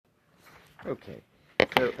Okay.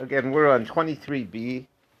 So again, we're on 23b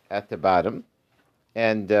at the bottom,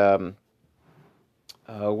 and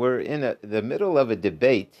we're in the middle of a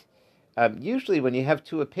debate. Usually, when you have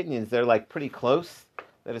two opinions, they're like pretty close,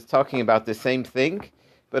 that is talking about the same thing.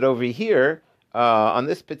 But over here, on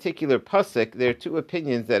this particular pasuk, there are two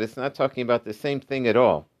opinions that it's not talking about the same thing at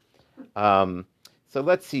all. Um, so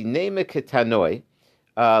let's see. Nema ketanoi.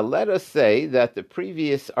 Let us say that the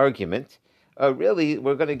previous argument, really,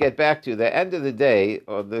 we're going to get back to the end of the day,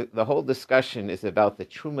 or the whole discussion is about the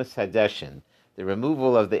Trumas Hadeshin, the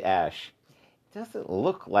removal of the ash. It doesn't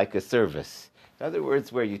look like a service. In other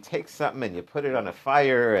words, where you take something and you put it on a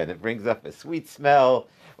fire and it brings up a sweet smell,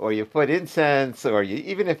 or you put incense, or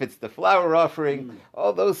even if it's the flower offering,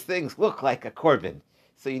 all those things look like a korban.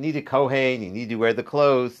 So you need a kohen, you need to wear the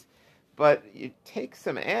clothes. But you take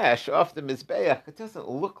some ash off the mizbeach, it doesn't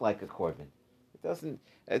look like a korban. It doesn't.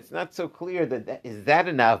 It's not so clear is that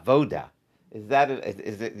an avoda?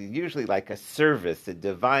 Is it usually like a service, a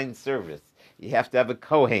divine service? You have to have a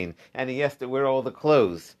kohen, and he has to wear all the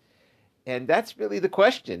clothes. And that's really the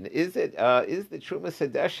question: is it is the Trumas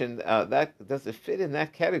Hadeshin that does it fit in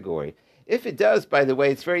that category? If it does, by the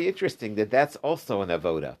way, it's very interesting that that's also an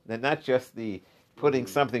avoda, and not just the putting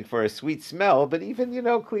something for a sweet smell, but even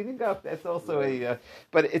cleaning up. That's also a.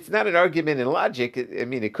 But it's not an argument in logic. I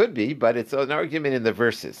mean, it could be, but it's an argument in the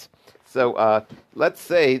verses. So let's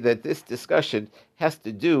say that this discussion has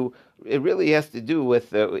to do. It really has to do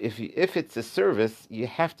with if it's a service, you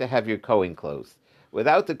have to have your Kohen clothes.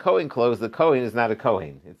 Without the Kohen clothes, the Kohen is not a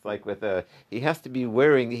Kohen. It's like he has to be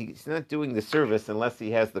wearing. He's not doing the service unless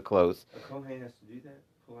he has the clothes. A Kohen has to do that.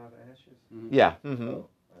 Pull out ashes. Mm-hmm. Yeah. Mm-hmm.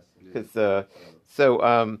 Because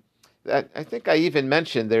I think I even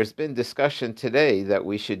mentioned there's been discussion today that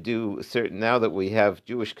we should do certain, now that we have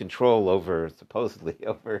Jewish control supposedly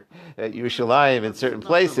over Yerushalayim in certain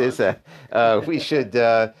places, we should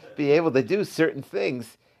be able to do certain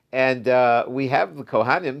things. And we have the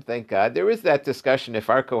Kohanim, thank God. There is that discussion if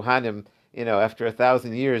our Kohanim, after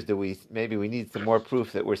 1,000 years, maybe we need some more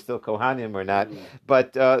proof that we're still Kohanim or not.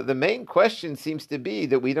 But the main question seems to be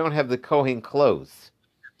that we don't have the Kohen clothes.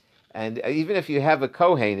 And even if you have a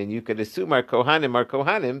Kohen, and you could assume our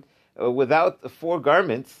Kohanim, without the four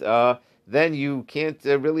garments, then you can't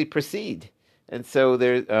really proceed. And so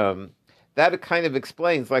that kind of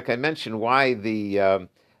explains, like I mentioned, why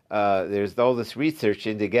there's all this research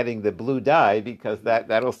into getting the blue dye, because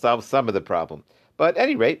that'll solve some of the problem. But at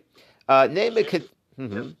any rate, name it.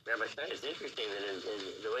 Rabbi Stein, it's interesting that in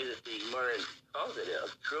the way that the Gemara calls it,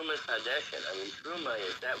 Trumas Hadeshin. I mean, Truma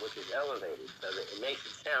is that which is elevated, so that it makes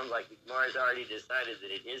it sound like the Gemara has already decided that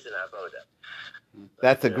it is an avoda.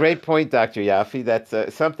 That's a great point, Dr. Yaffe.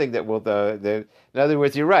 That's something that will. In other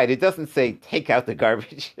words, you're right. It doesn't say take out the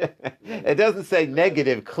garbage. It doesn't say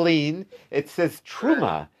negative, clean. It says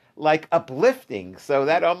truma, like uplifting. So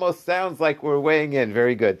that almost sounds like we're weighing in.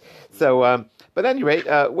 Very good. So, but at any rate,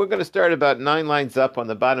 we're going to start about 9 lines up on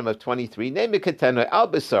the bottom of 23. Name it katana al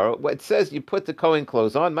basar. It says you put the Kohen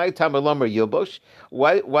clothes on. My tamalom or yilbosh.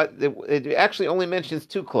 It actually only mentions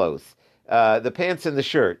 2 clothes: the pants and the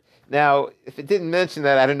shirt. Now, if it didn't mention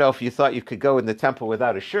that, I don't know if you thought you could go in the temple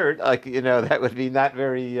without a shirt. That would be not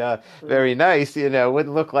very, very nice.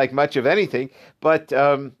 Wouldn't look like much of anything. But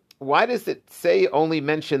why does it say only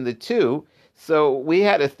mention the 2? So we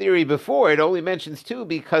had a theory before. It only mentions 2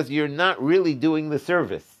 because you're not really doing the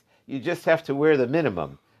service. You just have to wear the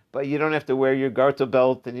minimum. But you don't have to wear your garter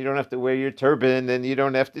belt, and you don't have to wear your turban, and you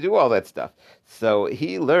don't have to do all that stuff. So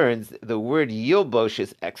he learns the word yilbosh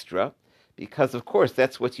is extra, because, of course,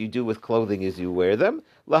 that's what you do with clothing is you wear them.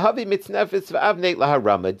 Lahavi mitznefetz v'avneit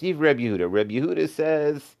laharama. Div Reb Yehuda. Reb Yehuda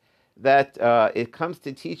says that it comes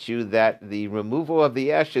to teach you that the removal of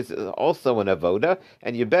the ashes is also an avoda,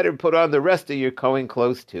 and you better put on the rest of your Kohen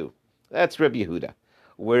clothes too. That's Reb Yehuda.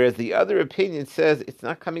 Whereas the other opinion says it's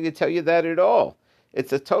not coming to tell you that at all.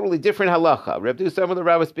 It's a totally different halacha. Reb Dusam the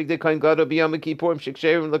Rabbis Big Kohen Gadol B'Yom Kippurim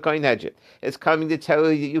Shiksherim LeKohen Hedget. It's coming to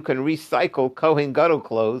tell you that you can recycle Kohen Gadol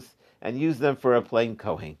clothes and use them for a plain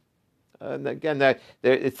Kohen. And again,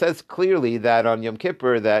 it says clearly that on Yom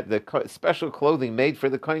Kippur that the special clothing made for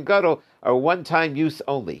the Kohen Gadol are one-time use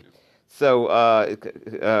only. So,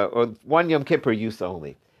 or one Yom Kippur use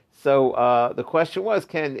only. So the question was,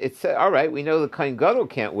 all right, we know the Kohen Gadol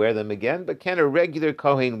can't wear them again, but can a regular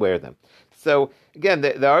Kohen wear them? So again,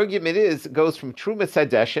 the argument goes from Trumas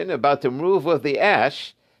Hadeshin, about the removal of the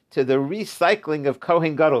ash, to the recycling of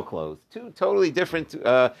Kohen Gadol clothes. 2 totally different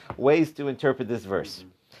ways to interpret this verse.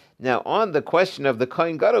 Now, on the question of the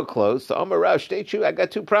Kohen Gadol clothes, so Omar Rav stay true, I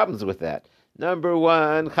got 2 problems with that. Number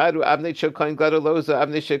 1, Chadu Avnei Shel Kohen Gadol Loza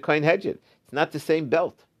Avnei Shel Kohen Hedget. It's not the same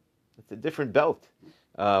belt. It's a different belt.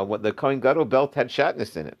 What the Kohen Gadol belt had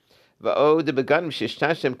shatnez in it.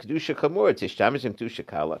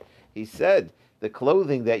 He said the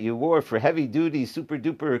clothing that you wore for heavy duty, super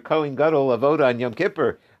duper Kohen Gadol avoda on Yom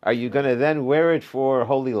Kippur, are you going to then wear it for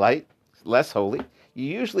holy light, less holy? You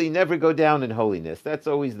usually never go down in holiness. That's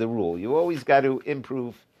always the rule. You always got to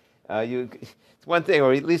improve. It's one thing,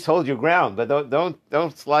 or at least hold your ground, but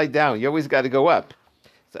don't slide down. You always got to go up.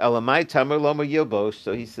 So Elamai Tamar Loma Yilbosh.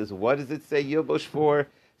 So he says, what does it say Yilbosh for?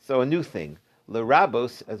 So a new thing.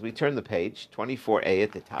 L'rabos, as we turn the page, 24a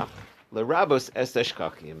at the top. L'rabos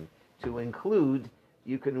eseshkachim, to include,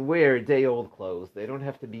 you can wear day-old clothes. They don't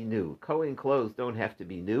have to be new. Kohen clothes don't have to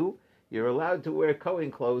be new. You're allowed to wear Kohen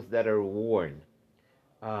clothes that are worn.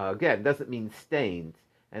 Again, doesn't mean stained,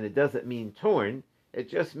 and it doesn't mean torn. It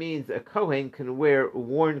just means a Kohen can wear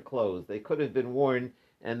worn clothes. They could have been worn,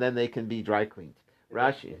 and then they can be dry cleaned.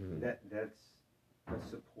 Rashi. That's a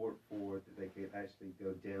support for that they could actually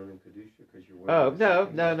go down in Kedusha because you're Oh,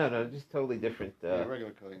 wearing. no. Just totally different.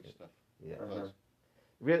 Regular Kohen stuff. Yeah. Uh-huh.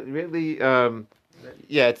 Really,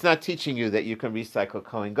 it's not teaching you that you can recycle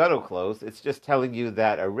Kohen Gadol clothes. It's just telling you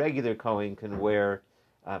that a regular Kohen can wear.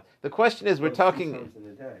 The question is, we're Well, talking. 2 times in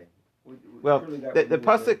a day. Well, Surely that the would be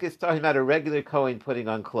pasuk is talking about a regular Kohen putting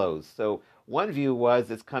on clothes. So one view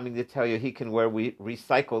was it's coming to tell you he can wear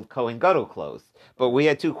recycled Kohen Gadol clothes. But we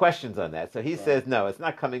had 2 questions on that. So he says, no, it's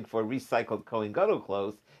not coming for recycled Kohen Gadol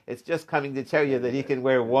clothes. It's just coming to tell you that he can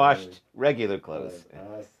wear washed regular clothes.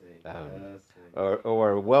 I see. I see.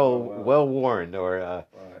 Or well worn, or Right.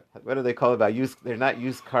 what do they call it about used? They're not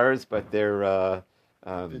used cars, but they're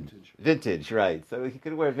Vintage. Vintage, right? So he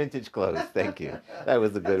can wear vintage clothes. Thank you. That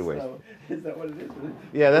was a good word. So, is that what it is?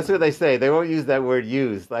 Yeah, that's what they say. They won't use that word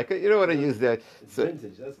used. Like, you don't want to use that. It's So,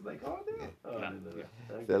 vintage. That's what they call it now. Oh, I didn't know that.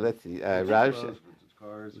 so let's see. Vintage Rav, clothes, vintage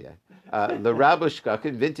cars. yeah. The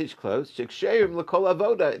Rabushkakin, vintage clothes, Shiksherim L'Kol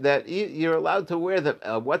Avoda, that you're allowed to wear them.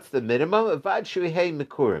 What's the minimum? Avad Shuhei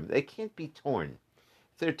Mikurim. They can't be torn.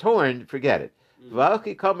 If they're torn, forget it.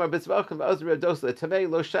 V'alki Kamar B'tzvachim V'azra Dosla Tamei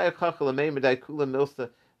Lo Shayach Chachal Amei Medai Kula Milsa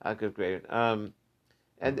Agav Great.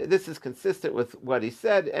 And this is consistent with what he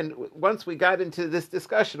said. And once we got into this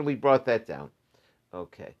discussion, we brought that down.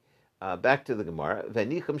 Okay. Back to the Gemara.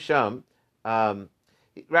 V'nicham Sham.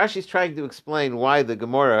 Rashi's trying to explain why the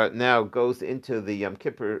Gemara now goes into the Yom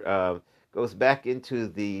Kippur, goes back into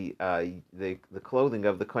the clothing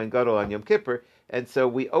of the Kohen Gadol on Yom Kippur, and so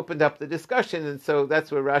we opened up the discussion, and so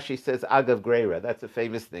that's where Rashi says Agav Greira. That's a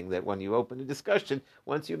famous thing that when you open a discussion,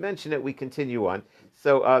 once you mention it, we continue on.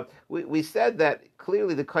 So we said that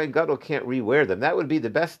clearly the Kohen Gadol can't rewear them. That would be the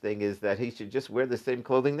best thing, is that he should just wear the same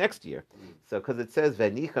clothing next year. So because it says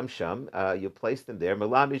V'nicham Sham, you place them there.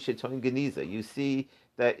 Malami Shetoin Geniza. You see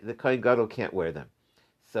that the Kohen Gadol can't wear them.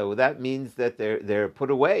 So that means that they're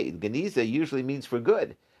put away. Geniza usually means for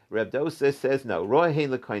good. Reb Dosa says no. Roy hein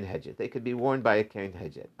lekohen hedget. They could be worn by a kohen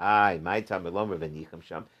hedget. My tam elomer v'nicham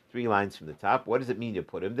sham. 3 lines from the top. What does it mean you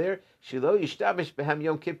put them there? Shilo yishtamesh behem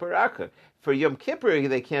Yom Kippur acher. For Yom Kippur,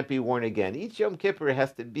 they can't be worn again. Each Yom Kippur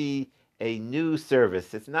has to be a new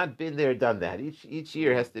service. It's not been there, done that. Each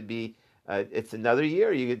year has to be. It's another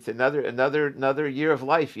year. It's another year of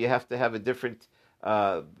life. You have to have a different.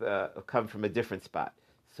 Come from a different spot.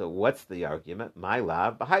 So what's the argument? My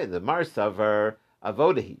lab behind the Marsavar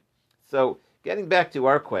Avodahi. So getting back to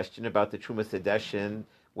our question about the Truma Sedeshin,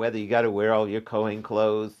 whether you got to wear all your Kohen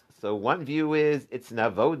clothes. So one view is it's an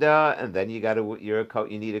avoda, and then you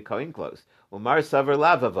need a Kohen clothes. Well, Marsavar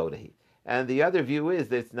Lav Avodahi. And the other view is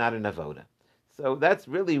that it's not an avoda. So that's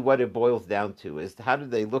really what it boils down to, is how do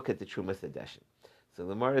they look at the Truma Sedeshin? So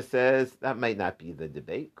the Gemara says that might not be the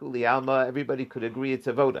debate. Kuli Alma, everybody could agree it's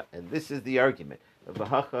avoda, and this is the argument. This is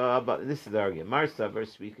the argument. Mar Savar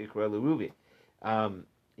Svika Rubi.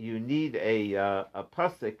 You need a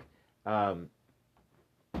pasuk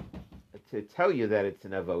to tell you that it's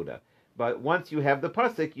an avoda, but once you have the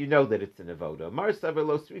pasuk, you know that it's an avoda. Mar Savar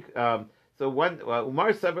Lo Svika.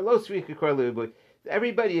 Mar Savar Lo Svika.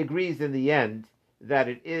 Everybody agrees in the end that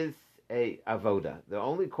it is a avoda. The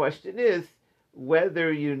only question is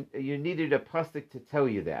whether you needed a pasuk to tell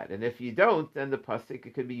you that, and if you don't, then the pasuk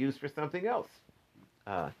it could be used for something else.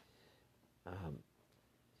 If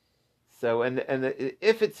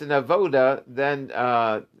it's an avoda, then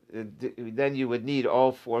you would need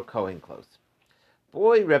all 4 Kohen clothes.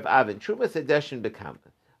 Boy, Reb Avin, Truma Sedeshin Bekam.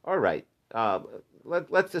 All right,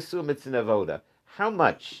 let's assume it's an avoda. How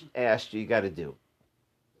much ash do you got to do?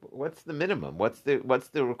 What's the minimum? What's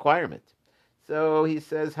the requirement? So he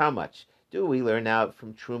says, how much? Do we learn out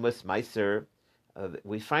from Trumas Meiser?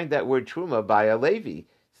 We find that word Truma by a Levi.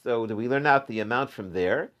 So do we learn out the amount from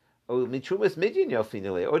there? Oh, mitrumas midyan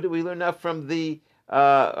yofinile. Or do we learn that from the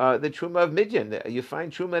truma of midyan? You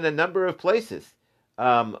find truma in a number of places.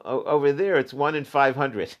 Over there, it's 1 in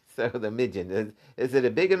 500. So the midyan is it a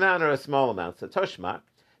big amount or a small amount? So toshma,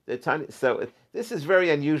 so this is very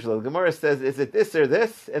unusual. The Gemara says, "Is it this or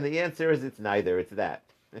this?" And the answer is, "It's neither. It's that."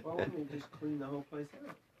 Why wouldn't they just clean the whole place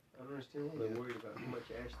out? I don't understand why they're worried about how much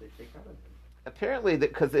ash they take out of it. Apparently,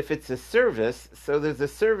 because if it's a service, so there's a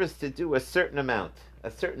service to do a certain amount,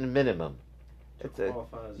 a certain minimum.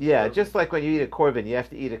 It's just like when you eat a korban, you have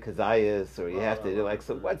to eat a kazayas, or you have to do like.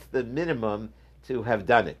 So, what's the minimum to have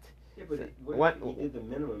done it? Yeah, but he did the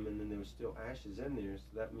minimum, and then there was still ashes in there,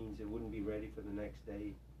 so that means it wouldn't be ready for the next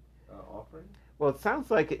day offering. Well, it sounds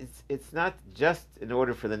like it's not just in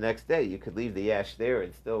order for the next day. You could leave the ash there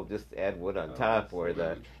and still just add wood on top, or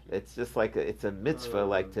it's just like it's a mitzvah,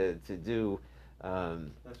 like to do.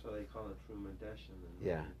 That's why they call it truma deshin.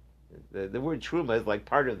 Yeah, the word truma is like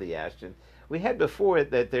part of the ash, and we had before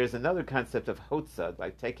that there's another concept of hotza,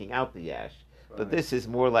 like taking out the ash, but this is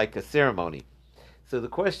more like a ceremony. So the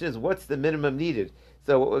question is, what's the minimum needed?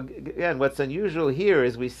 So again, what's unusual here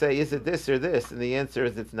is we say, is it this or this? And the answer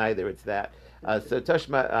is it's neither, it's that. So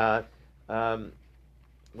Toshma,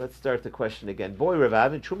 let's start the question again. Boy,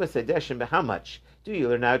 Ravav, in Trumas Edeshim, how much? Do you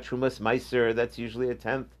learn out Trumas Meiser? That's usually a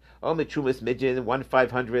tenth. Oh, Trumas Midjan,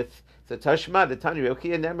 1/500th. So Toshma, the Tani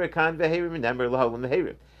Rokia, Nemer Kan Veherim, Nemer Laholim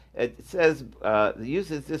Veherim. It says,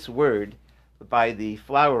 uses this word by the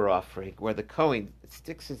flour offering, where the Kohen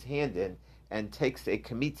sticks his hand in and takes a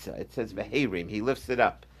kamitza. It says Veherim, he lifts it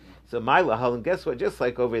up. So my lahal, and guess what? Just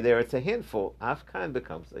like over there, it's a handful. Afkan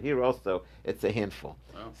becomes. So here also, it's a handful.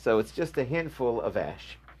 Wow. So it's just a handful of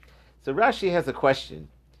ash. So Rashi has a question.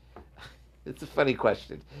 It's a funny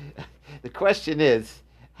question. The question is,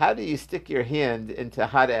 how do you stick your hand into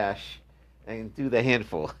hot ash and do the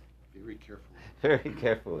handful? Very carefully. Very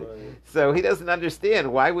carefully. So he doesn't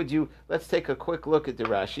understand. Why would you? Let's take a quick look at the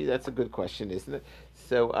Rashi. That's a good question, isn't it?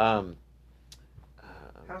 So.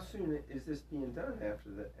 How soon is this being done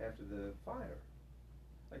after the fire?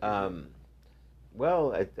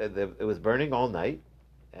 Well, it was burning all night,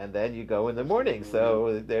 and then you go in the morning.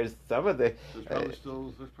 So there's some of the. There's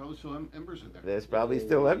probably still embers in there. There's probably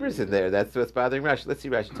still embers in there. That's what's bothering Rashi. Let's see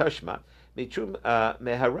Rashi. Toshma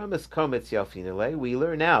meharamas kometz yalfinale. We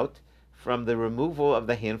learn out from the removal of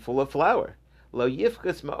the handful of flour. Lo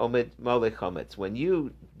yifkas ma'omed molechometz. When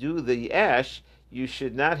you do the ash, you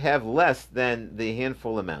should not have less than the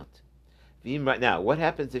handful amount. Now, what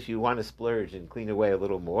happens if you want to splurge and clean away a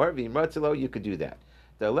little more? You could do that.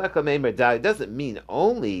 It doesn't mean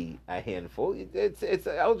only a handful. It's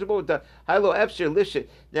eligible to hilo epsher lifshe.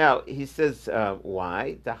 Now he says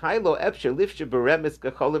why the hilo epsher lifshe beremis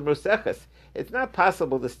kacholim roseches. It's not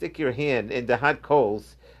possible to stick your hand into hot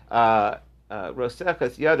coals.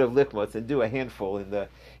 Roseches yad of likmos and do a handful in the.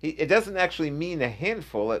 It doesn't actually mean a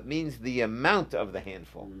handful; it means the amount of the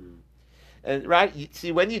handful. And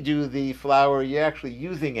see, when you do the flour, you're actually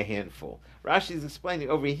using a handful. Rashi's explaining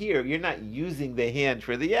over here, you're not using the hand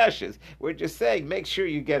for the ashes. We're just saying, make sure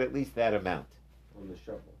you get at least that amount on the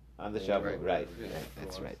shovel. On the shovel, right?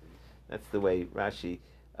 That's right. That's the way Rashi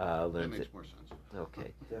learns it. That makes more sense.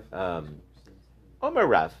 Okay. Omar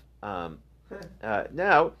Rav.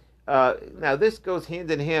 Now this goes hand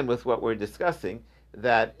in hand with what we're discussing,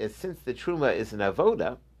 that since the truma is an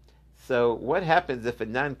avoda, so what happens if a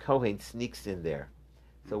non-Kohen sneaks in there?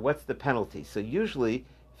 So what's the penalty? So usually,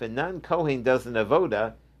 if a non-Kohen does an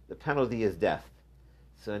avoda, the penalty is death.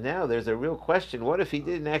 So now there's a real question, what if he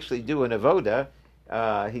didn't actually do an avoda?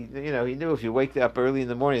 He knew if you wake up early in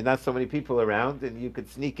the morning, not so many people around, and you could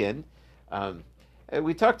sneak in. And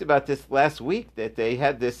we talked about this last week, that they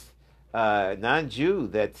had this non-Jew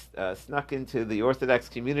that snuck into the Orthodox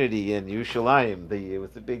community in Yerushalayim. It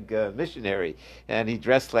was a big missionary, and he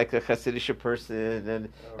dressed like a Hasidic person,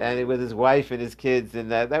 and with his wife and his kids,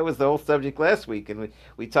 and that was the whole subject last week. And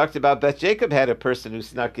we talked about Beth Jacob had a person who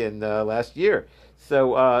snuck in last year.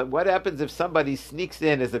 So what happens if somebody sneaks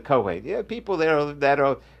in as a Kohen? Yeah, people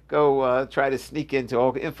that'll go try to sneak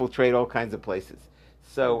infiltrate all kinds of places.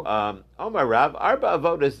 So Omar Rav, Arba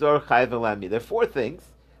Avodah Zor Chayv Elami. There are 4 things.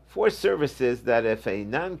 4 services that if a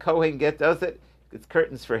non-Kohen does it, it's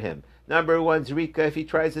curtains for him. Number 1, Zrika, if he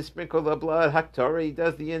tries to sprinkle the blood, Haktorah, he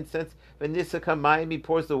does the incense, Venissa Kamayim, he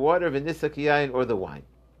pours the water, Venissa Kiyayin, or the wine.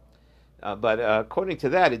 But according to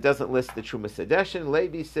that, it doesn't list the Truma Sedeshin.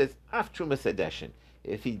 Levi says, Af Truma Sedeshin.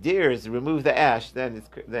 If he dares remove the ash, then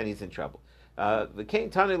he's in trouble. The Kain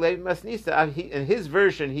Tani Levi Masnisa, in his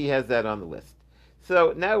version, he has that on the list.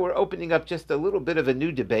 So now we're opening up just a little bit of a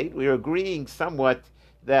new debate. We're agreeing somewhat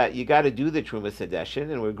that you got to do the Truma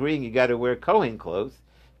Sedeshin, and we're agreeing you got to wear Kohen clothes.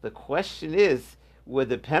 The question is, would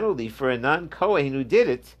the penalty for a non-Kohen who did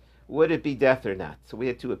it, would it be death or not? So we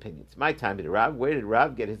had two opinions. My time at Rav, where did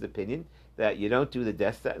Rav get his opinion that you don't do the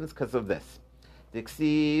death sentence? Because of this.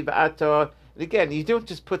 Diksiv ato. And again, you don't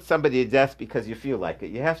just put somebody to death because you feel like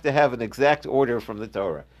it. You have to have an exact order from the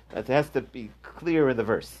Torah. That has to be clear in the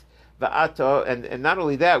verse. Va'ato, and not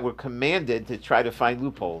only that, we're commanded to try to find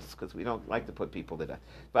loopholes because we don't like to put people to death.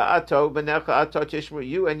 Va'ato b'necha ato tishmeru,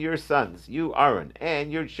 you and your sons, you Aaron,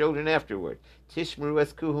 and your children afterward. Tishmeru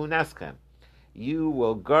es kuhunaschem. You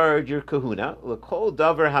will guard your kahuna. L'kol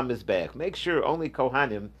davar hamizbeach. Make sure only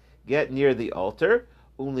kohanim get near the altar.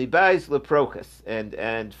 Only bais leprokas,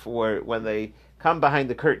 and for when they come behind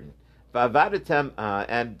the curtain. Va'avadatem,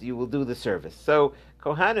 and you will do the service. So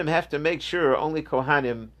kohanim have to make sure only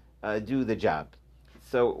kohanim do the job.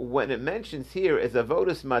 So when it mentions here is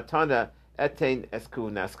avodas matana etein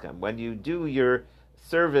esku naskam, when you do your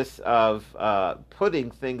service of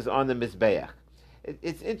putting things on the mizbeach,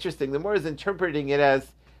 it's interesting. The more is interpreting it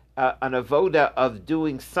as an avoda of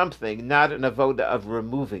doing something, not an avoda of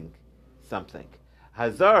removing something.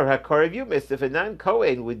 Hazar hakorev yumis, if a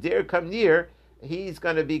non-Kohen would dare come near, he's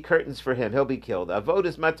going to be curtains for him. He'll be killed.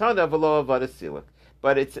 Avodas matana v'lo avodas siluk.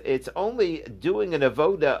 But it's only doing an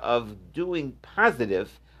avoda of doing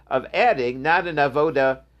positive, of adding, not an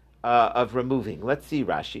avoda of removing. Let's see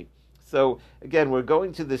Rashi. So again, we're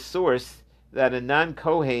going to the source that a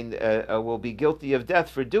non-Kohen will be guilty of death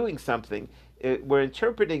for doing something. We're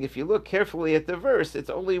interpreting, if you look carefully at the verse, it's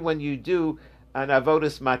only when you do an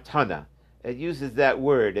avodas matana. It uses that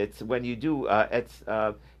word. It's when you do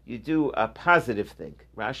you do a positive thing.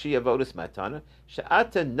 Rashi avodas matana.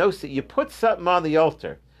 Sha'ata nosi. You put something on the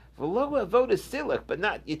altar. V'lo avodas siluk, but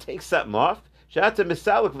not you take something off. Sha'ata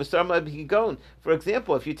misaluk v'sarma b'higon. For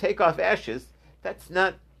example, if you take off ashes, that's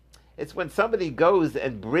not. It's when somebody goes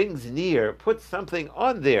and brings near, puts something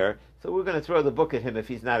on there. So we're going to throw the book at him if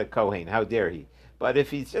he's not a Kohen. How dare he? But if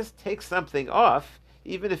he just takes something off,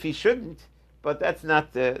 even if he shouldn't, but that's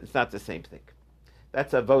not it's not the same thing.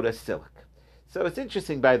 That's avodas siluk. So it's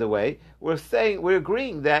interesting, by the way, we're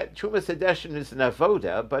agreeing that Trumas Hadeshin is an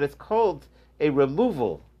avoda, but it's called a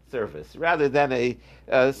removal service rather than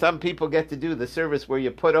some people get to do the service where you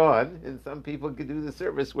put on, and some people can do the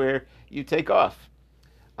service where you take off.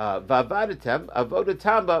 Vavadatem,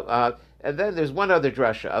 avodatama, and then there's one other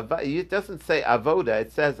drasha. It doesn't say avoda,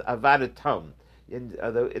 it says avadatam. And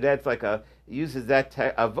that's uses that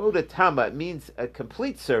avodatama. It means a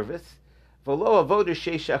complete service. V'lo avoda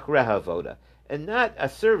sheishach reha avoda, and not a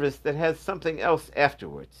service that has something else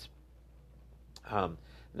afterwards. In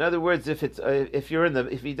other words, if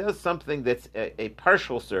he does something that's a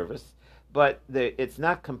partial service, but it's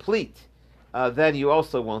not complete, then you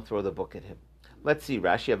also won't throw the book at him. Let's see,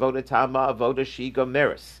 Rashi, avoda tama, avoda shi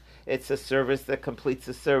gomeris. It's a service that completes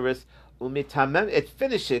a service. Umitamem, it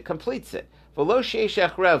finishes it, completes it. V'lo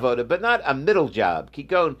sheishach avoda, but not a middle job.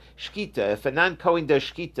 Kigon shkita. If a non-Kohen does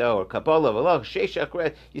shkita or kabbalah, v'lo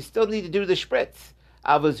sheishach, you still need to do the spritz.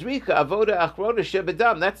 Avozrika avoda achrona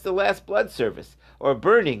shebedam. That's the last blood service. Or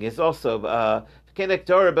burning is also kenek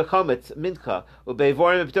dora bechometz mincha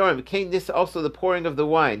ubeivorim b'dorim. Kain, this also the pouring of the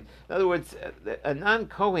wine. In other words, a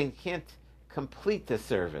non-Kohen can't complete the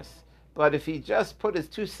service, but if he just put his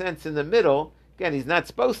 2 cents in the middle, again, he's not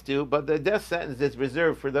supposed to, but the death sentence is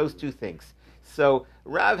reserved for those two things. So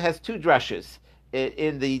Rav has two drushes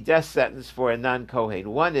in the death sentence for a non-Kohen.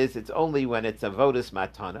 One is it's only when it's avodas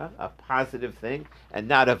matana, a positive thing, and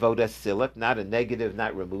not avodas siluk, not a negative,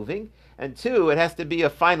 not removing. And two, it has to be a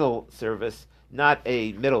final service, not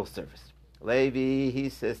a middle service. Levi, he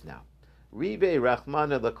says now, Ribe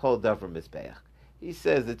Rachmana L'Kol Davar Mizbeach. He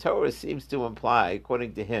says the Torah seems to imply,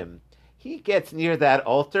 according to him, he gets near that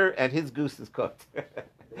altar and his goose is cooked.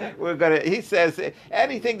 He says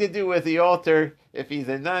anything to do with the altar, if he's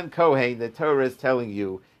a non-Kohen, the Torah is telling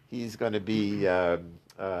you he's going to be,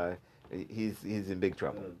 he's in big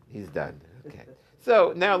trouble. He's done. Okay.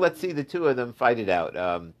 So now let's see the two of them fight it out.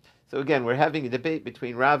 So again, we're having a debate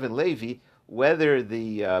between Rav and Levi whether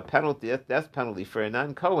the death penalty for a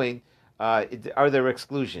non-Kohen, are there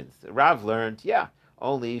exclusions? Rav learned,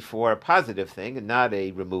 only for a positive thing and not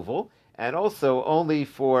a removal, and also only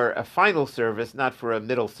for a final service, not for a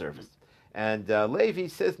middle service. And Levi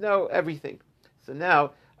says, no, everything. So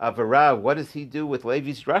now, Varav, what does he do with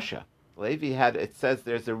Levi's drasha? Levi it says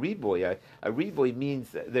there's a riboy. A riboy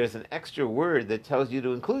means there's an extra word that tells you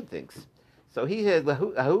to include things. So he had,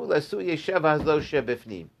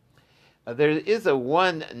 there is a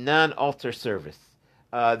one non-altar service.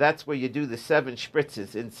 That's where you do the 7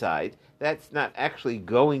 spritzes inside. That's not actually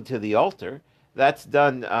going to the altar. That's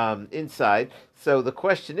done inside. So the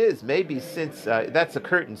question is, maybe since that's a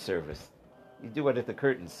curtain service, you do it at the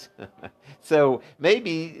curtains. So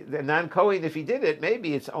maybe the non-Kohen, if he did it,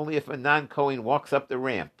 maybe it's only if a non-Kohen walks up the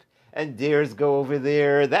ramp and dares go over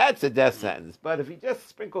there, that's a death sentence. But if he just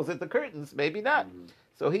sprinkles at the curtains, maybe not.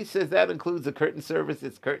 So he says that includes a curtain service,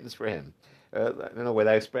 it's curtains for him. I don't know where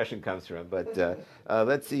that expression comes from, but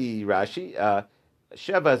let's see, Rashi.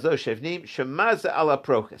 Sheva zo shevnim, shemaza ala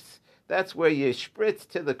prochus. That's where you spritz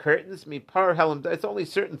to the curtains. Mipar helam. It's only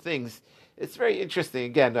certain things. It's very interesting.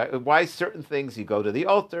 Again, why certain things you go to the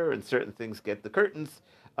altar and certain things get the curtains.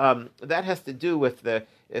 That has to do with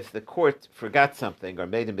if the court forgot something or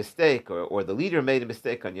made a mistake or the leader made a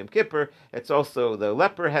mistake on Yom Kippur. It's also the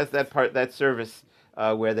leper has that service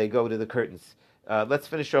where they go to the curtains. Let's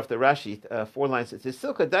finish off the Rashi. 4 lines. It says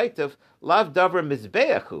Silka Daitav Lav Davar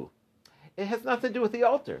Mizbeachu. It has nothing to do with the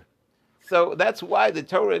altar. So that's why the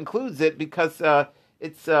Torah includes it, because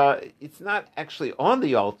it's not actually on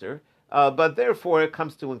the altar, but therefore it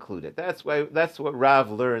comes to include it. That's what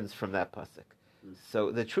Rav learns from that pasuk.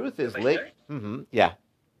 So the truth is, yeah.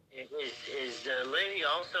 Is Levi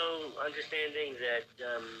also understanding that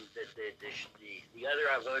the other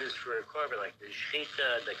avodas for a korban, like the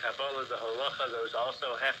shechita, the kabbalah, the halacha, those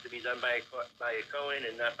also have to be done by a kohen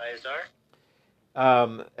and not by a zar?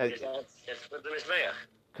 That's what the mizbeach.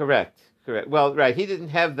 Correct. Well, right. He didn't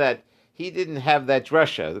have that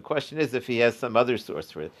drasha. The question is if he has some other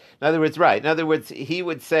source for it. In other words, he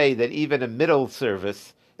would say that even a middle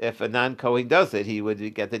service, if a non-Kohen does it, he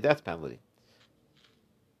would get the death penalty.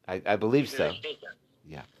 I believe so.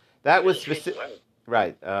 Yeah. That was specific.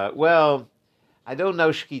 Right. Well, I don't know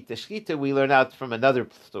shkita. Shkita we learn out from another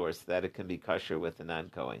source that it can be kosher with a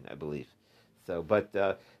non-Kohen, I believe. So, but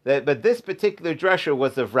this particular drasha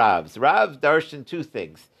was of Rav's. Rav darshan 2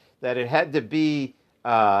 things: that it had to be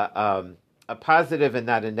a positive and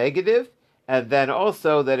not a negative, and then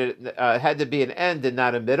also that it had to be an end and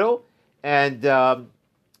not a middle, and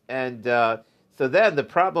so then the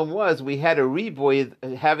problem was we had a reboy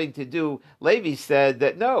having to do. Levi said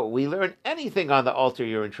that no, we learn anything on the altar,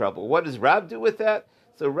 you're in trouble. What does Rav do with that?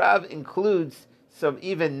 So Rav includes some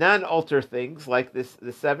even non-altar things like the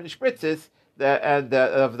 7 spritzes.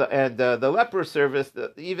 The leper service,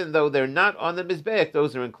 even though they're not on the mizbeach,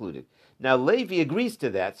 those are included. Now Levi agrees to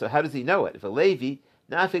that. So how does he know it? If a Levi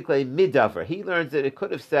nafikle midavar, he learns that it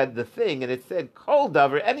could have said the thing, and it said kol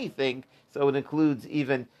davar, anything. So it includes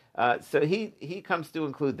even. So he comes to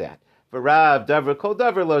include that. For Rav davar kol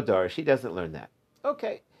davar lo darish, he doesn't learn that.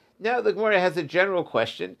 Okay. Now the Gemara has a general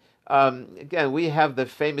question. Again, we have the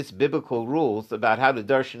famous biblical rules about how to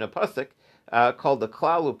darshan a pasuk. Called the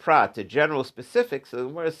klal uprat, the general specific. So the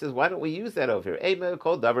Gemara says, why don't we use that over here? Ema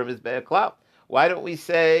kol davar mizbeach klal. Why don't we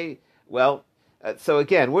say, well, so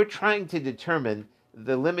again, we're trying to determine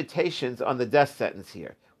the limitations on the death sentence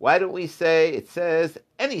here. Why don't we say it says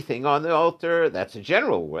anything on the altar? That's a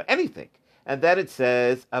general word, anything. And then it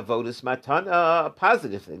says avodas matana, a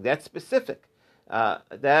positive thing. That's specific.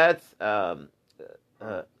 That's prat.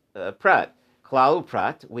 Klal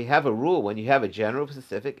uprat, we have a rule when you have a general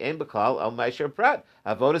specific, ein b'klal al ma'asher prat,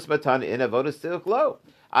 avodas matan in avodas silk lo.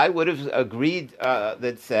 I would have agreed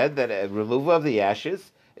that said that a removal of the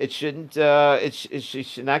ashes, it shouldn't, it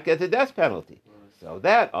should not get the death penalty. So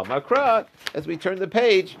that al makrat, as we turn the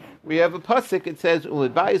page, we have a pasuk. It says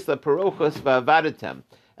u'mibayis la parochos va'avadetem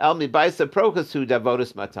al mibayis la parochos hu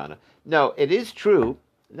davodas matana. No, it is true.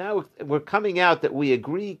 Now we're coming out that we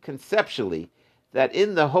agree conceptually that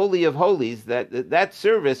in the Holy of Holies, that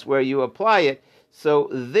service where you apply it, so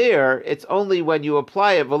there, it's only when you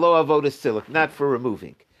apply it, v'lo avodas silk, not for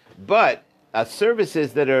removing. But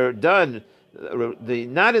services that are done,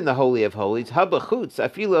 not in the Holy of Holies, habachutz,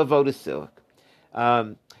 afilu avodas silk.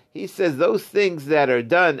 He says those things that are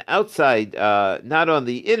done outside, not on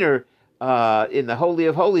the inner, in the Holy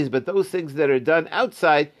of Holies, but those things that are done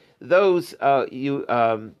outside, those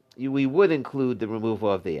we would include the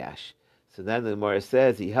removal of the ash. So then the Gemara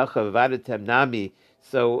says, nami.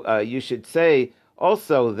 So you should say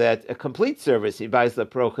also that a complete service, only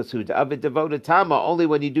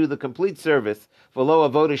when you do the complete service,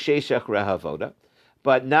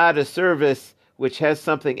 but not a service which has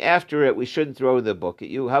something after it, we shouldn't throw in the book at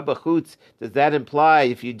you. Habachutz, does that imply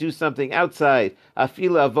if you do something outside,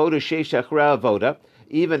 afila avoda sheishach avoda,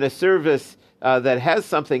 even a service that has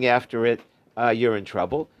something after it, you're in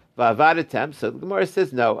trouble. Va'avadetem. So the Gemara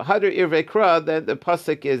says no. Hadar irvekra. Then the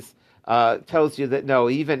pasuk is tells you that no,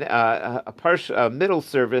 even a middle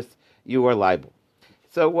service you are liable.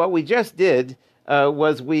 So what we just did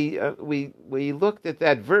was we looked at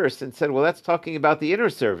that verse and said, well, that's talking about the inner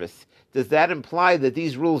service. Does that imply that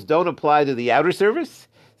these rules don't apply to the outer service?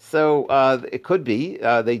 So it could be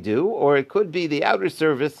they do, or it could be the outer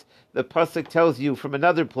service. The pasuk tells you from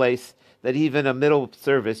another place that even a middle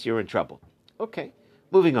service, you're in trouble. Okay,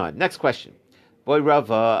 moving on. Next question. Boy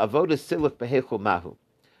Rava, avoda siluk behechol mahu.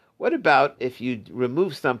 What about if you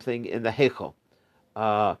remove something in the hechol?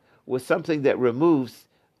 With something that removes,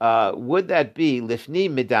 would that be lifni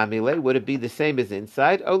midamile? Would it be the same as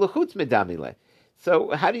inside? Or lechutz midamile?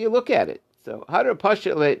 So how do you look at it? So how do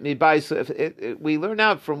pasha mibai? So we learn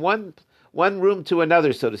out from one room to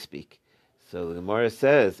another, so to speak. So the Gemara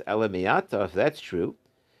says, elamiyata, if that's true,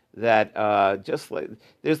 that just like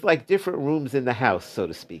there's like different rooms in the house, so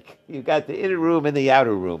to speak. You've got the inner room and the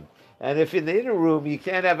outer room. And if in the inner room you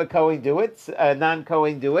can't have a Kohen do it, a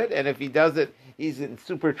non-Kohen do it, and if he does it, he's in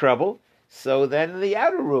super trouble. So then in the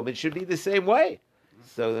outer room, it should be the same way.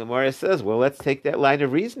 So the Gemara says, well, let's take that line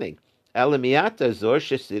of reasoning. Elamiyata zor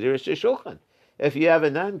shesidir sheshulchan. If you have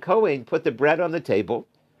a non-Kohen, put the bread on the table,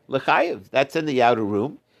 l'chayiv. That's in the outer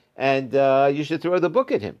room, and you should throw the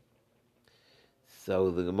book at him. So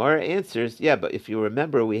the Gemara answers, yeah, but if you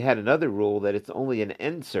remember, we had another rule that it's only an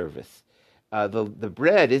end service. The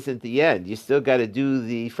bread isn't the end. You still got to do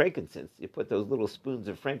the frankincense. You put those little spoons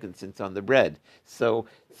of frankincense on the bread. So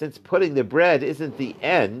since putting the bread isn't the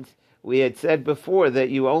end, we had said before that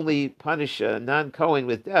you only punish a non-Kohen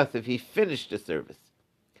with death if he finished the service.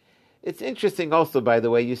 It's interesting also, by the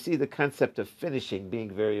way, you see the concept of finishing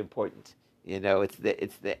being very important. You know, it's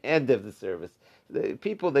the end of the service. The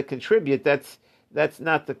people that contribute, that's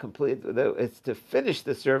not the complete, it's to finish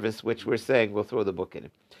the service, which we're saying we'll throw the book in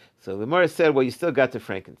him. So the Gemara said, well, you still got the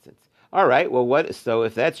frankincense. All right, well, what? So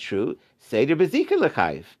if that's true, Seder Bezika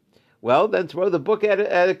L'chayiv. Well, then throw the book at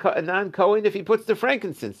a non-Kohen if he puts the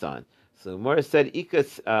frankincense on. So the Gemara said,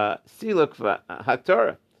 Ikas Siluk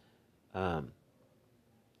HaTorah.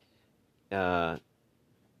 The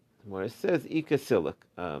Gemara says, Ikas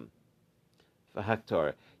Siluk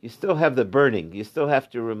HaTorah. You still have the burning. You still have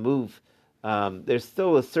to remove. There's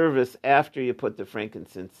still a service after you put the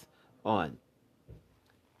frankincense on.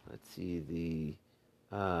 Let's see the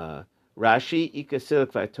Rashi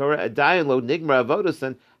Ikasilik Vatorah Adayin Lo Nigmar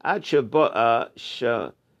Avodasan Ad Shabbos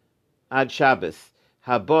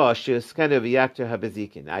Haba Shis kind of Yakter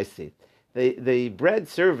Habazikin. I see. The bread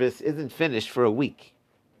service isn't finished for a week.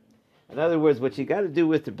 In other words, what you got to do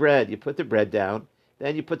with the bread, you put the bread down,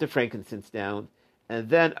 then you put the frankincense down, and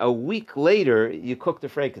then a week later you cook the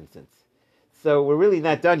frankincense. So we're really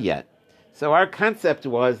not done yet. So our concept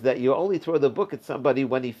was that you only throw the book at somebody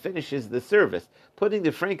when he finishes the service. Putting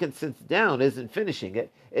the frankincense down isn't finishing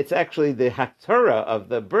it. It's actually the haktorah of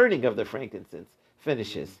the burning of the frankincense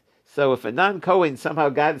finishes. So if a non-Kohen somehow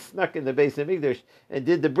got snuck in the Beis Hamikdash and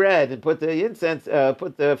did the bread and put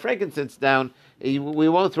the frankincense down, we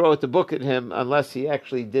won't throw the book at him unless he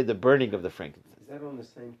actually did the burning of the frankincense. Is that on the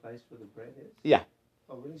same place where the bread is? Yeah.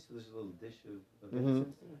 Oh, really? So there's a little dish of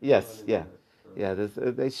incense in it? Yes, yeah. Yeah,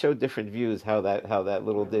 they show different views how that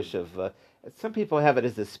little dish of some people have it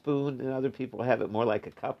as a spoon and other people have it more like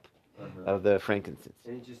a cup of the frankincense.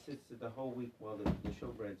 And it just sits the whole week while the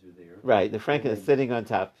showbreads are there. Right, the frankincense sitting on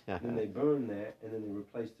top. Then they burn that and then they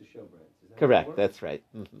replace the showbreads. Correct, that's right.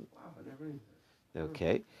 Mm-hmm. Wow, I never knew that.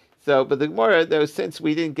 Okay, so but the Gemara, though, since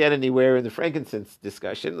we didn't get anywhere in the frankincense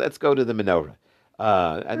discussion, let's go to the menorah.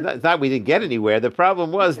 And not we didn't get anywhere. The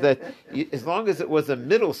problem was that as long as it was a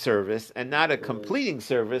middle service and not a completing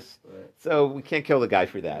service, so we can't kill the guy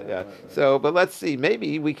for that. So, but let's see,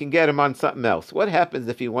 maybe we can get him on something else. What happens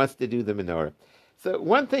if he wants to do the menorah? So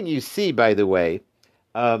one thing you see, by the way,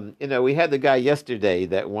 we had the guy yesterday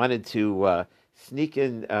that wanted to sneak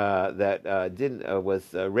in, was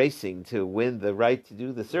racing to win the right to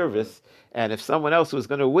do the service, and if someone else was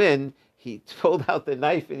going to win, he pulled out the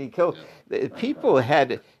knife and he killed. People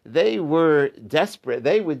they were desperate.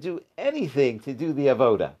 They would do anything to do the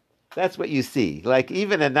avoda. That's what you see. Like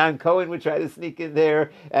even a non-Kohen would try to sneak in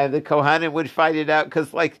there, and the Kohanim would fight it out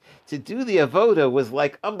because, like, to do the avoda was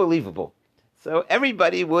like unbelievable. So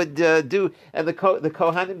everybody would do, and the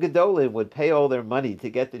Kohanim Gedolim would pay all their money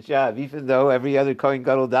to get the job, even though every other Kohen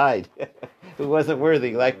Gadol died, who wasn't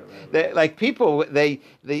worthy. People,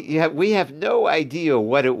 we have no idea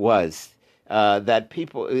what it was that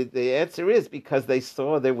people. The answer is because they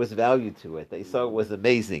saw there was value to it. They saw it was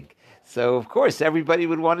amazing. So of course everybody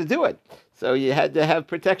would want to do it. So you had to have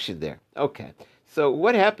protection there. Okay. So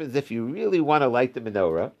what happens if you really want to light the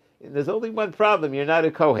menorah? And there's only one problem: you're not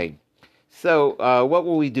a Kohen. So what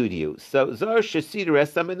will we do to you? So zar shesider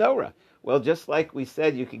es menorah. Well, just like we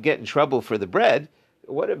said, you could get in trouble for the bread.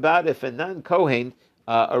 what about if a non-Kohen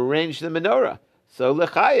arranged the menorah? So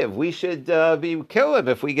lechayev, we should kill him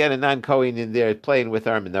if we get a non-Kohen in there playing with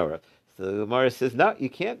our menorah. So the Gemara says, no, you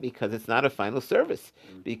can't, because it's not a final service.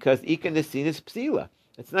 Because Ika Nesinas Psila.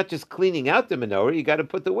 It's not just cleaning out the menorah, you got to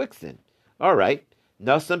put the wicks in. All right,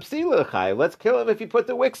 Nasam Psila lechayev, let's kill him if you put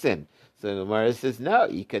the wicks in. So the Gemara says, no,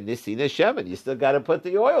 Ika Nesinas Shemen, you still got to put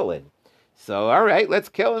the oil in. So, all right, let's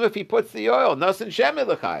kill him if he puts the oil. Nasan Shemen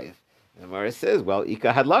lechayev. The Gemara says, well,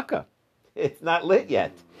 Ika Hadlaka. It's not lit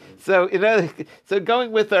yet. So, so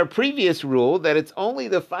going with our previous rule that it's only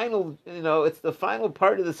the final, it's the final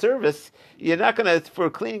part of the service. You're not going to,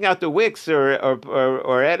 for cleaning out the wicks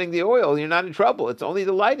or adding the oil, you're not in trouble. It's only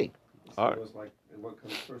the lighting. So it was like what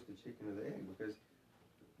comes first, the chicken or the egg? Because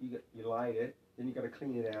you light it, then you got to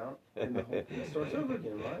clean it out, and the whole thing starts over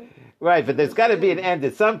again, right? Right, but there's got to be an end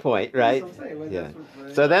at some point, right? That's what I'm saying. Yeah.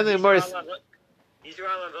 That's So then the more. These are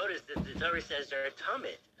all avodas that the Torah says they're a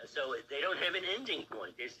tumid, so they don't have an ending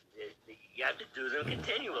point. You have to do them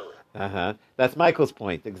continually. That's Michael's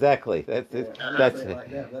point. Exactly. That's exactly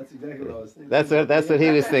what I was thinking. That's what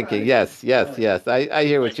he was thinking. Yes. I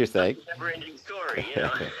hear what you're saying. Never-ending story,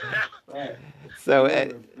 Right. So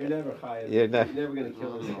you're never high. You're You're not- never going to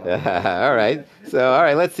kill this guy. all right. So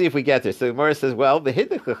let's see if we get there. So Gemara says, well, the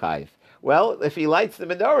hidduch l'chayv. Well, if he lights the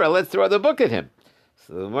menorah, let's throw the book at him.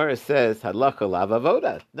 So the Gemara says, hadlacha lav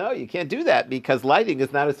avoda. No, you can't do that because lighting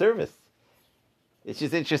is not a service. It's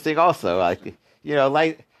just interesting also. Light,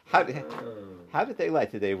 how did they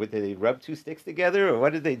light? Did they rub two sticks together, or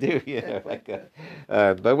what did they do?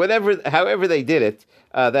 But however they did it,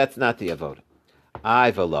 that's not the avoda.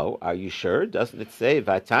 Velo, are you sure? Doesn't it say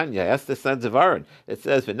Vatanya? Ask the sons of Aaron. It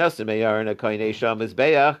says v'nosem Aaron a kohen esham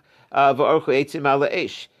mizbeach v'orchu eitzim ala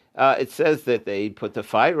eish. It says that they put the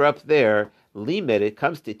fire up there. Limit. It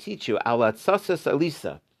comes to teach you ala tzasas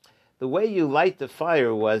alisa. The way you light the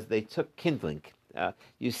fire was they took kindling.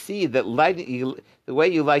 You see that lighting. The way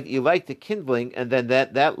you light the kindling, and then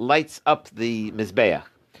that lights up the mizbeach.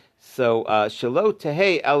 So shelo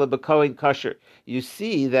tehei ala b'kohen kasher. You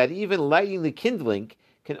see that even lighting the kindling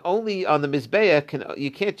can only on the mizbeach.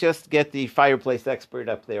 You can't just get the fireplace expert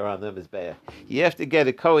up there on the mizbeach. You have to get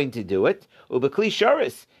a kohen to do it. Ubekli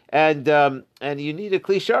sharis, and you need a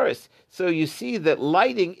kli sharis. So you see that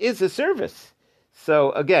lighting is a service.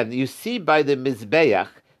 So again, you see by the mizbeach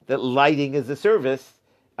that lighting is a service.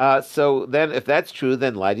 So then, if that's true,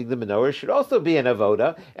 then lighting the menorah should also be an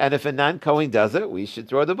avoda. And if a non-kohen does it, we should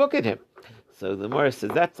throw the book at him. So the Gemara says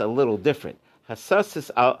that's a little different.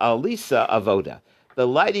 Hasasis alisa avoda. The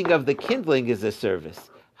lighting of the kindling is a service.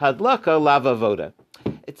 Hadlaka lav avoda.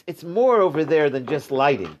 It's more over there than just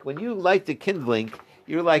lighting. When you light the kindling,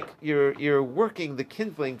 you're working the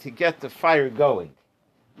kindling to get the fire going.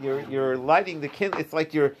 You're lighting the kindling. It's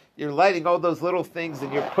like you're lighting all those little things,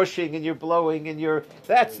 and you're pushing and you're blowing and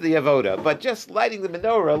that's the avoda. But just lighting the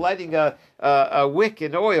menorah, lighting a wick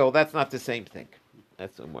in oil, that's not the same thing.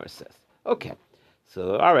 That's what Morris says. Okay.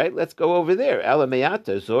 So, all right, let's go over there.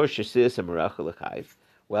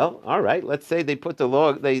 Well, all right, let's say they put the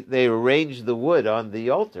log, they arranged the wood on the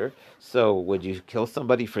altar. So, would you kill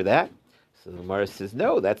somebody for that? So the Gemara says,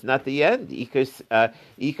 no, that's not the end. Cedar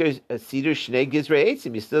shnei gizrei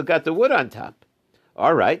eitzim. You still got the wood on top.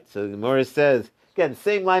 All right, so the Gemara says, again,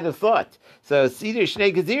 same line of thought. So, cedar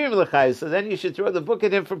shnei gizirim l'chayv. So then you should throw the book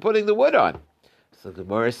at him for putting the wood on. So the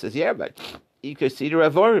Gemara says, yeah, but cedar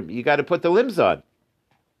avorim. You got to put the limbs on.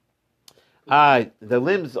 The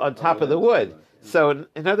limbs on top of the wood. So,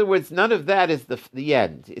 in other words, none of that is the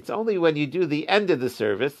end. It's only when you do the end of the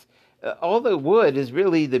service, all the wood is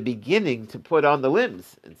really the beginning to put on the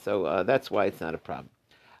limbs. And so that's why it's not a problem.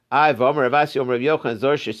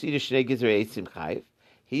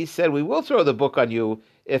 He said, we will throw the book on you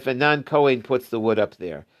if a non-Kohen puts the wood up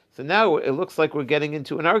there. So now it looks like we're getting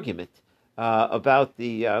into an argument about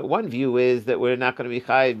the one view is that we're not going to be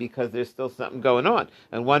chayiv because there's still something going on,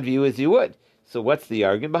 and one view is you would. So what's the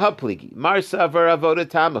argument? Mar savar avoda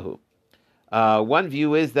tamahu. One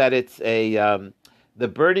view is that it's the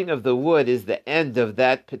burning of the wood is the end of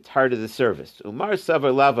that part of the service. Umar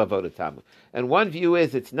savar lav avoda tamahu. And one view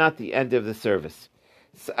is it's not the end of the service.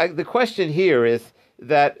 So, the question here is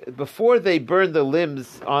that before they burned the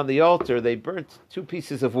limbs on the altar, they burnt two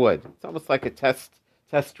pieces of wood. It's almost like a test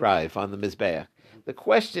drive on the Mizbeach. The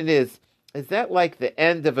question is that like the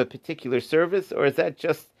end of a particular service, or is that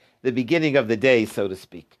just the beginning of the day, so to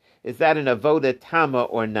speak? Is that an avoda tama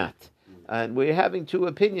or not? And we're having two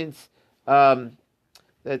opinions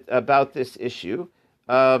about this issue.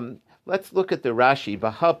 Let's look at the Rashi,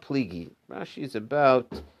 Baha Pligi. Rashi is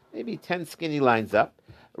about maybe 10 skinny lines up.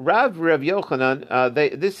 Rav Yochanan,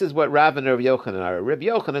 this is what Rav and Rav Yochanan are. Rav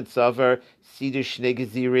Yochanan Savar, Sidur Shnei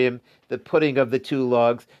Gezirim, the putting of the two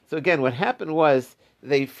logs. So again, what happened was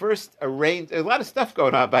they first arranged, a lot of stuff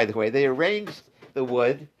going on, by the way. They arranged the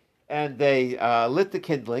wood, and they lit the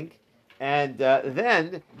kindling, and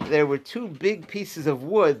then there were two big pieces of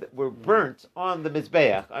wood that were burnt on the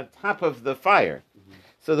Mizbeach, on top of the fire.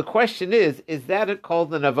 So the question is that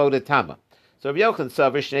called an avodah tama? So Rav Yochanan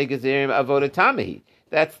Savar Shnei Gezirim avodah tamahi.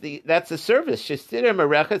 That's a service. Shestirim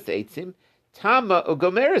arechas eitzim tama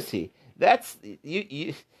ugomerasi. That's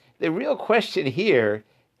you. The real question here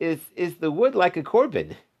is the wood like a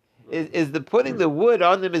korban? Is the putting the wood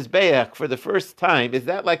on the mizbeach for the first time? Is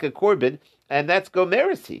that like a korban? And that's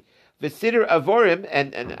gomerasi. V'sider avorim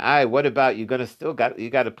and what about you got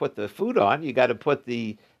to put the food on? You got to put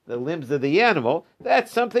the limbs of the animal.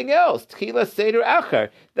 That's something else. Tchila seder achar.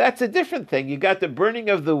 That's a different thing. You got the burning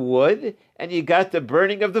of the wood and you got the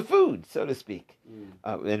burning of the food, so to speak.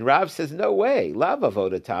 And Rav says, no way. Lav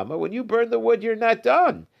avodah tama. When you burn the wood, you're not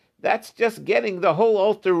done. That's just getting the whole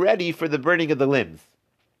altar ready for the burning of the limbs.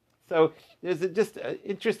 So there's just an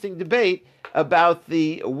interesting debate about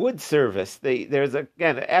the wood service.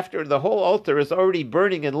 Again, after the whole altar is already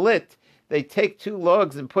burning and lit, they take two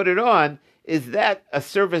logs and put it on. Is that a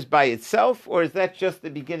service by itself, or is that just the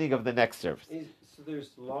beginning of the next service? So there's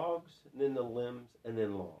logs, then the limbs, and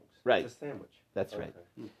then logs. Right. It's a sandwich. That's Okay.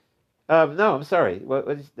 right. No, I'm sorry.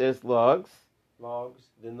 There's logs. Logs,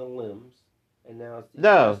 then the limbs, and now it's these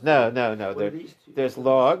No. What are these two? There's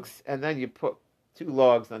logs, and then you put two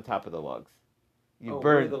logs on top of the logs. You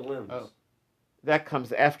burn the limbs. Oh. That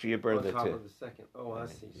comes after you burn on the top two. of the second. Oh, I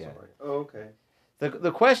see. Yeah. Sorry. Oh, okay.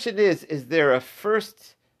 The question is there a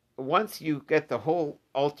first? Once you get the whole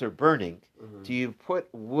altar burning, do you put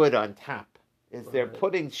wood on top? Is there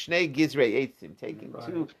putting shnei gizrei eitzim, taking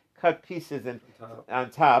two cut pieces on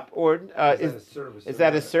top, or is that a service? Is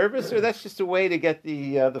that a service, or that's just a way to get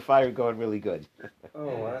the fire going really good?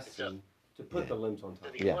 Oh, I see. To put the limbs on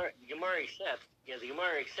top. The Gemara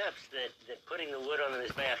accepts that putting the wood on the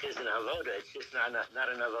mizbeach isn't avoda. It's just not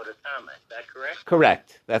an avodah tama. Is that correct?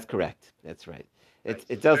 Correct. That's correct. That's right.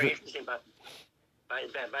 It doesn't. Very interesting. By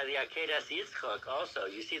the Akedas Yitzchak also,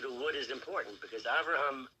 you see the wood is important because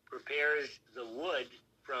Avraham prepares the wood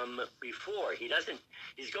from before.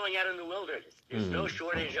 He's going out in the wilderness. There's no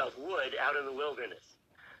shortage of wood out in the wilderness.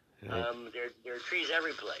 Right. There are trees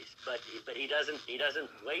every place, but he doesn't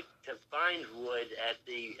wait to find wood at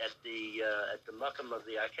the makam of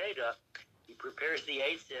the Akedah. He prepares the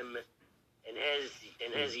eitzim and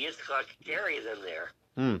has Yitzchak carry them there.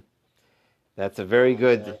 That's a very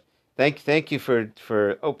good. Thank you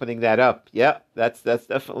for opening that up. Yeah, that's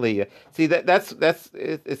definitely. See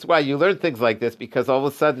it's why you learn things like this, because all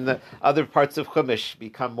of a sudden the other parts of Chumash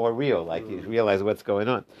become more real, like you realize what's going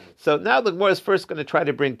on. So now the Gemara is first going to try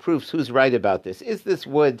to bring proofs. Who's right about this? Is this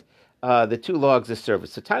wood? The two logs of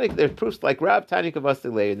service. So Tanik, there's proofs like Rav, Tanik of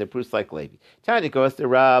Levi, and there are proofs like Levi. Tanik of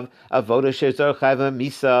Rav, Avoda Shezor Chayva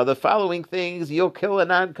Misa. The following things you'll kill a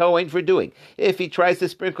non-Kohen for doing. If he tries to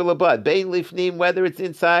sprinkle a blood, Bein Lifnim, whether it's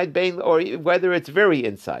inside, Bein, or whether it's very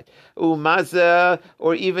inside, Umaza,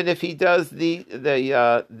 or even if he does the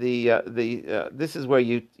this is where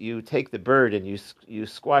you take the bird and you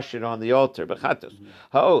squash it on the altar. B'chatos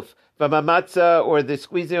Ha'of, V'mamatza, or the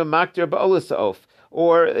squeezing of Makter Ba'olas Ha'of.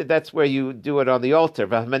 Or that's where you do it on the altar.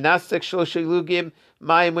 When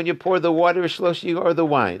you pour the water, or the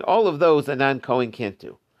wine. All of those a non-Kohen can't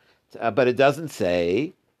do. But it doesn't list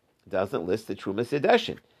the Trumas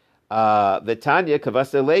Edeshin. V'tanya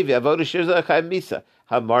kavasa Levi avoda shirza chayv misa.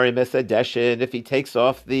 Hamari mesadeshin, if he takes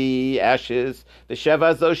off the ashes,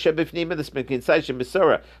 v'sheva zo shebifnim, and the sprinkling inside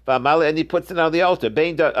shemisora, v'amale, and he puts it on the altar.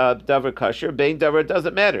 Bein davar kasher, bein davar,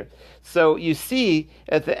 doesn't matter. So you see,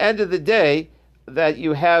 at the end of the day, that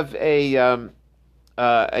you have a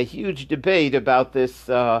huge debate about this.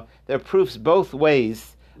 There are proofs both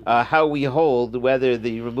ways how we hold whether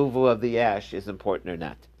the removal of the ash is important or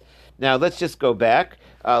not. Now let's just go back.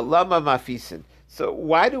 Lama mafisin. So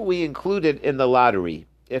why do we include it in the lottery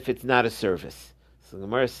if it's not a service? So the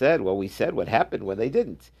Gemara said, well, we said what happened when they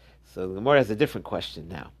didn't. So the Gemara has a different question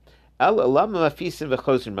now. Lama mafisin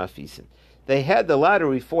v'chosin mafisin. They had the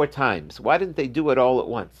lottery 4 times. Why didn't they do it all at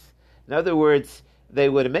once? In other words, they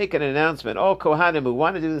would make an announcement, all Kohanim who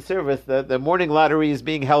want to do the service, the morning lottery is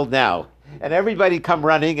being held now. And everybody come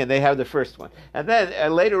running and they have the first one. And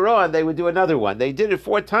then later on they would do another one. They did it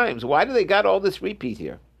 4 times. Why do they got all this repeat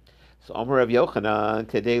here? So Omer Rav Yochanan,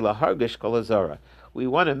 Kedei lahargish kol hazara. We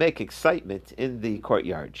want to make excitement in the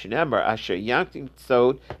courtyard. Shnamar asher yankim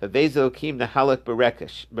sod vezel kim nahalak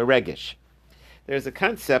beregish. There's a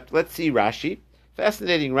concept, let's see Rashi.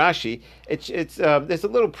 fascinating Rashi. It's there's a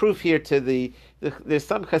little proof here to there's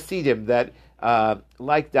some Hasidim that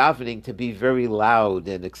like davening to be very loud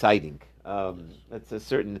and exciting. It's a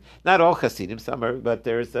certain, not all Hasidim, some are, but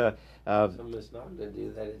there's a. Some of us not going to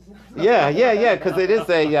do that. Yeah, because it is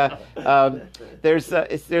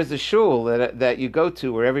there's a shul that you go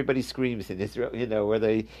to where everybody screams in Israel, where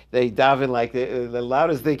they daven like the loud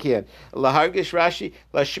as they can. Lahargish Rashi,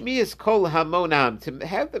 Lashmias kol hamonam, to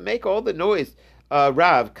have them make all the noise.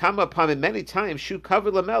 Rav, come upon him many times. Shu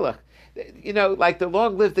cover lamelech, like the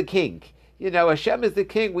long live the king. Hashem is the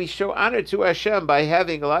king. We show honor to Hashem by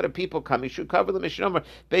having a lot of people coming. Shu cover l'mishnomer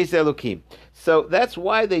beis Elokim. So that's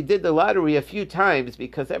why they did the lottery a few times,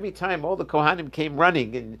 because every time all the Kohanim came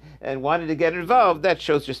running and wanted to get involved, that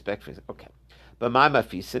shows respect for him. Okay. But my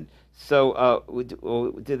mafisen. So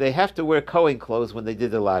did they have to wear Kohen clothes when they did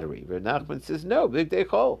the lottery? Rav Nachman says, no, big day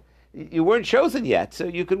chol. You weren't chosen yet, so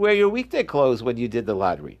you could wear your weekday clothes when you did the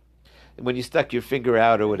lottery. When you stuck your finger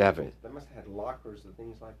out or whatever. They must have had lockers and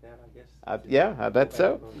things like that, I guess. Yeah, I bet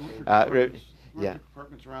so.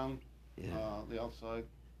 Apartments around the outside.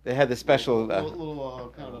 They had the special...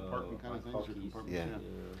 little kind of apartment kind of things. Yeah.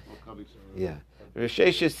 Little cubbies. Yeah. Rosh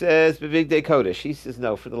Hashanah says, B'Big Day Kodesh. He says,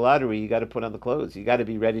 no, for the lottery, you got to put on the clothes. You got to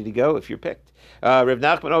be ready to go if you're picked. Rav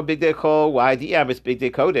Nachman, Big Day Kol, why the Yamis Big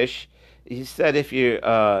Day Kodesh? He said, if you're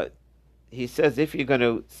going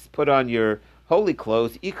to put on your holy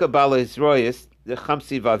clothes, Ikabala Israelis, the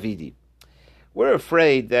Chamsi Vavidi. We're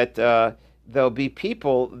afraid that there'll be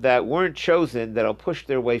people that weren't chosen that'll push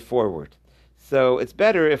their way forward. So it's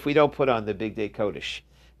better if we don't put on the Big Day Kodesh.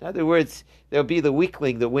 In other words, there'll be the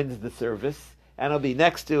weakling that wins the service, and he'll be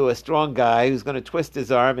next to a strong guy who's going to twist his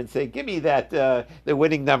arm and say, give me that, the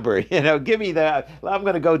winning number, give me that, I'm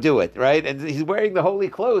going to go do it, right? And he's wearing the holy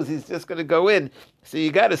clothes, he's just going to go in. So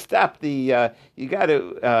you got to stop you got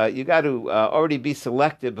to already be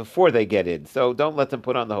selected before they get in. So don't let them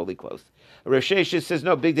put on the holy clothes. Rosh Hashanah says,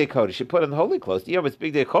 no, Big Day Kodesh, you put on the holy clothes. It's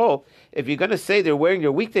Big Day Kol. If you're going to say they're wearing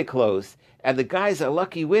your weekday clothes, and the guy's a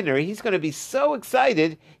lucky winner, he's going to be so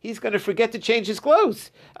excited, he's going to forget to change his clothes.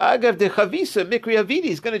 Agav de Chavisa, Mikri Avidi,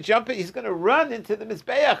 he's going to jump in, he's going to run into the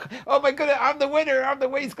Mizbeach. Oh my goodness, I'm the winner, I'm the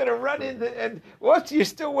way he's going to run in, and what, you're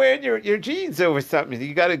still wearing your jeans over something,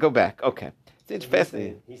 you got to go back. Okay. It's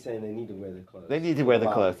fascinating. He's saying they need to wear the clothes. They need to wear the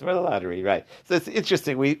clothes for the lottery, right? So it's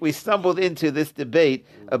interesting. We stumbled into this debate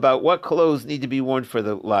about what clothes need to be worn for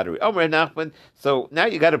the lottery. Omer Nachman. So now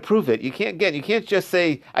you got to prove it. You can't just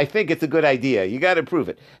say I think it's a good idea. You got to prove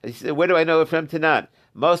it. He said, where do I know it from? Tanan.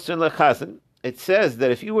 Mosern lechazan. It says that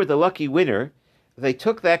if you were the lucky winner, they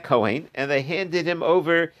took that Kohen and they handed him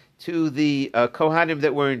over to the Kohanim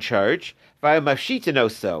that were in charge. Via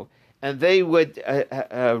mashitanoso. And they would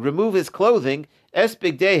remove his clothing, es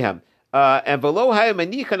bigdeham, and below hayim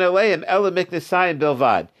anichan aleim ela miknesayim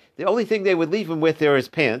bilvad. The only thing they would leave him with there is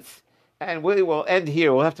pants. And we will end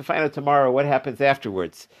here. We'll have to find out tomorrow what happens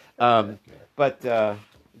afterwards. But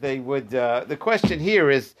they would. The question here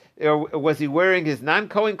is: was he wearing his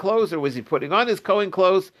non-Kohen clothes, or was he putting on his Kohen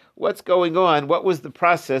clothes? What's going on? What was the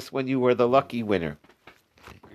process when you were the lucky winner?